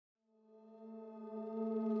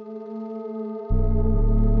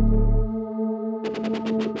Hi,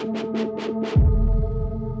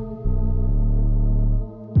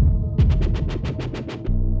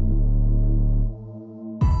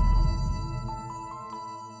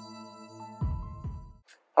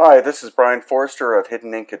 this is Brian Forster of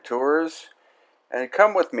Hidden Inca Tours, and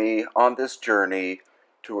come with me on this journey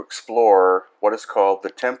to explore what is called the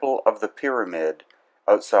Temple of the Pyramid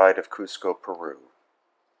outside of Cusco, Peru.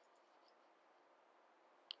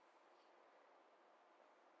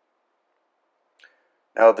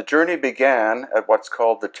 Now, the journey began at what's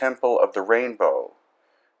called the Temple of the Rainbow,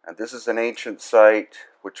 and this is an ancient site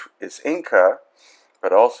which is Inca,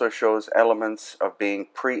 but also shows elements of being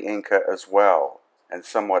pre-Inca as well, and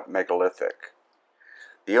somewhat megalithic.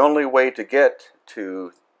 The only way to get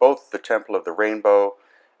to both the Temple of the Rainbow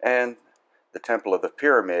and the Temple of the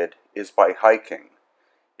Pyramid is by hiking.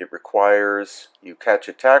 It requires you catch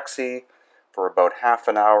a taxi for about half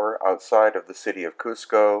an hour outside of the city of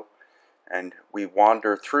Cusco, and we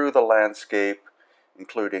wander through the landscape,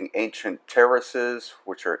 including ancient terraces,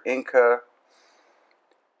 which are Inca.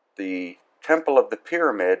 The Temple of the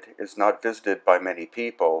Pyramid is not visited by many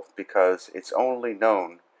people because it's only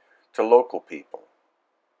known to local people.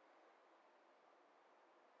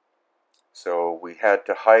 So we had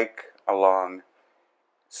to hike along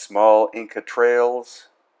small Inca trails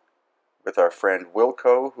with our friend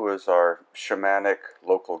Wilco, who is our shamanic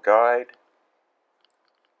local guide.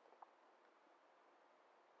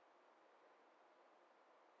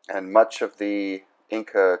 And much of the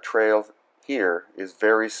Inca trail here is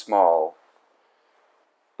very small,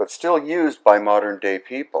 but still used by modern day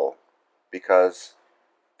people because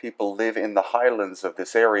people live in the highlands of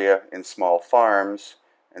this area in small farms,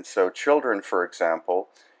 and so children, for example,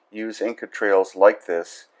 use Inca trails like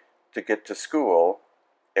this to get to school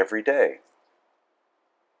every day.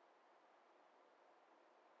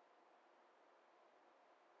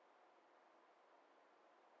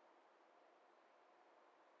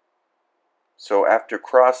 So after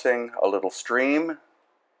crossing a little stream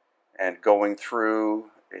and going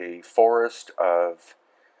through a forest of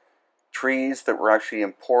trees that were actually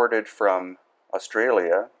imported from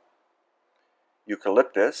Australia,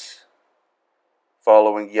 eucalyptus,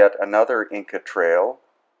 following yet another Inca trail,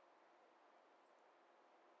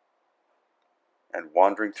 and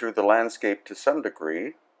wandering through the landscape to some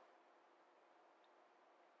degree,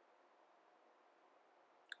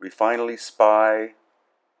 we finally spy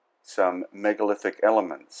some megalithic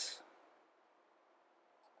elements.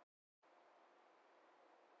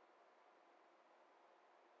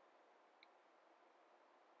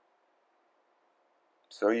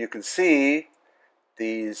 So you can see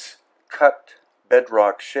these cut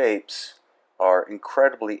bedrock shapes are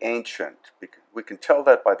incredibly ancient. We can tell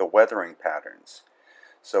that by the weathering patterns.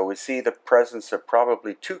 So we see the presence of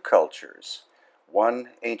probably two cultures, one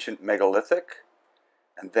ancient megalithic,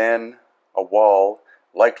 and then a wall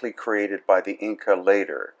likely created by the Inca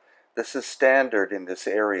later. This is standard in this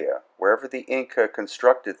area. Wherever the Inca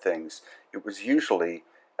constructed things, it was usually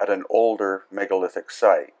at an older megalithic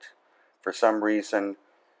site. For some reason,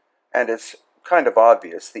 and it's kind of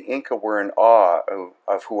obvious, the Inca were in awe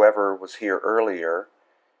of whoever was here earlier.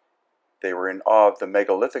 They were in awe of the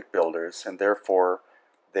megalithic builders, and therefore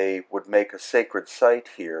they would make a sacred site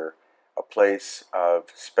here, a place of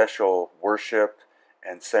special worship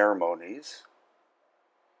and ceremonies.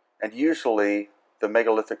 And usually the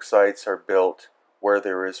megalithic sites are built where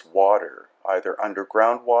there is water, either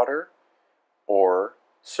underground water or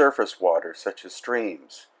surface water, such as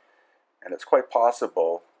streams. And it's quite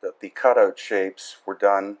possible that the cutout shapes were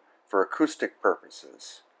done for acoustic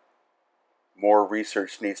purposes. More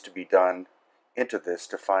research needs to be done into this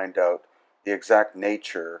to find out the exact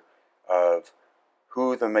nature of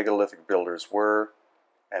who the megalithic builders were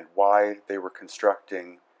and why they were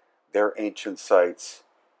constructing their ancient sites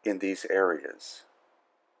in these areas.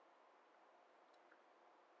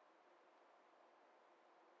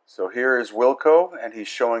 So here is Wilco, and he's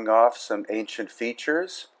showing off some ancient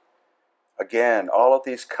features. Again, all of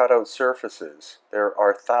these cutout surfaces, there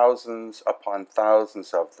are thousands upon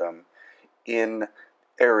thousands of them in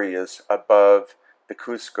areas above the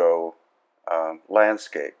Cusco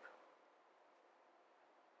landscape.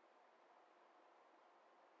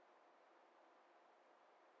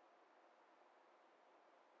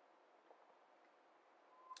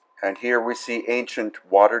 And here we see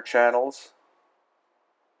ancient water channels.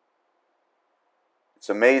 It's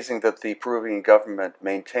amazing that the Peruvian government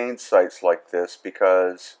maintained sites like this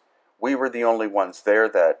because we were the only ones there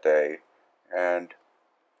that day, and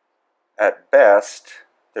at best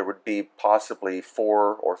there would be possibly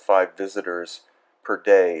 4 or 5 visitors per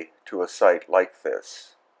day to a site like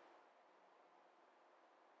this.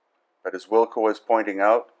 But as Wilco was pointing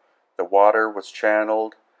out, the water was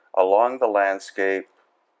channeled along the landscape,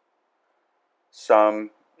 some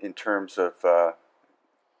in terms of the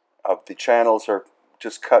channels are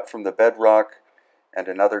just cut from the bedrock, and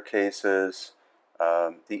in other cases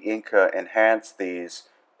the Inca enhanced these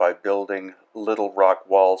by building little rock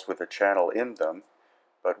walls with a channel in them.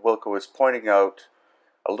 But Wilco is pointing out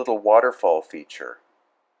a little waterfall feature.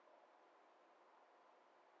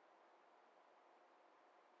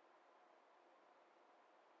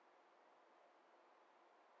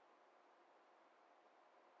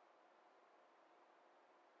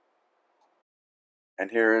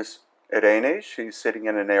 And here's Irene. She's sitting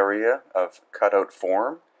in an area of cutout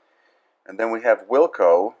form. And then we have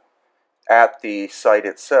Wilco at the site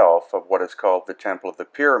itself of what is called the Temple of the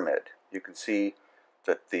Pyramid. You can see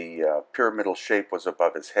that the pyramidal shape was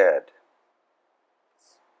above his head.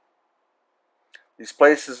 These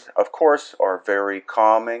places, of course, are very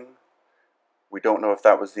calming. We don't know if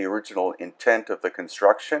that was the original intent of the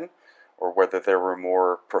construction or whether there were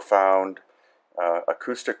more profound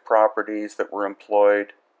acoustic properties that were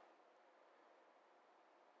employed.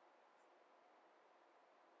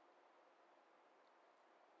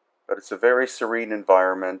 But it's a very serene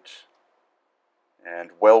environment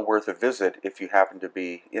and well worth a visit if you happen to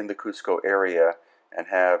be in the Cusco area and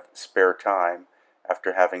have spare time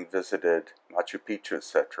after having visited Machu Picchu,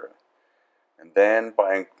 etc. And then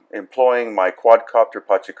by employing my quadcopter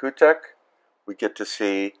Pachacutec, we get to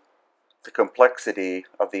see the complexity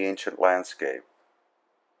of the ancient landscape.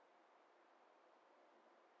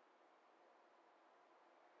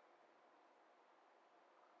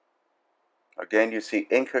 Again, you see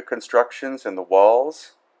Inca constructions in the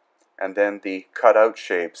walls, and then the cut-out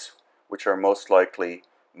shapes, which are most likely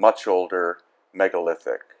much older,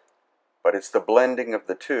 megalithic. But it's the blending of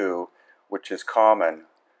the two which is common,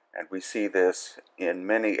 and we see this in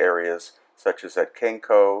many areas, such as at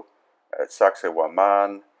Kenko, at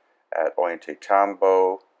Sacsayhuaman, at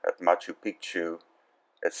Ollantaytambo, at Machu Picchu,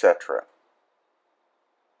 etc.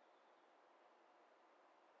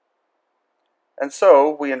 And so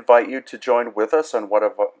we invite you to join with us on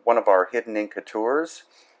one of our Hidden Inca tours.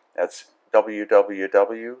 That's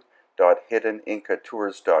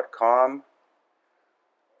www.hiddenincatours.com,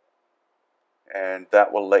 and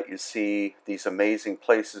that will let you see these amazing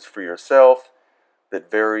places for yourself that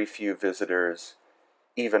very few visitors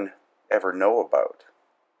even ever know about.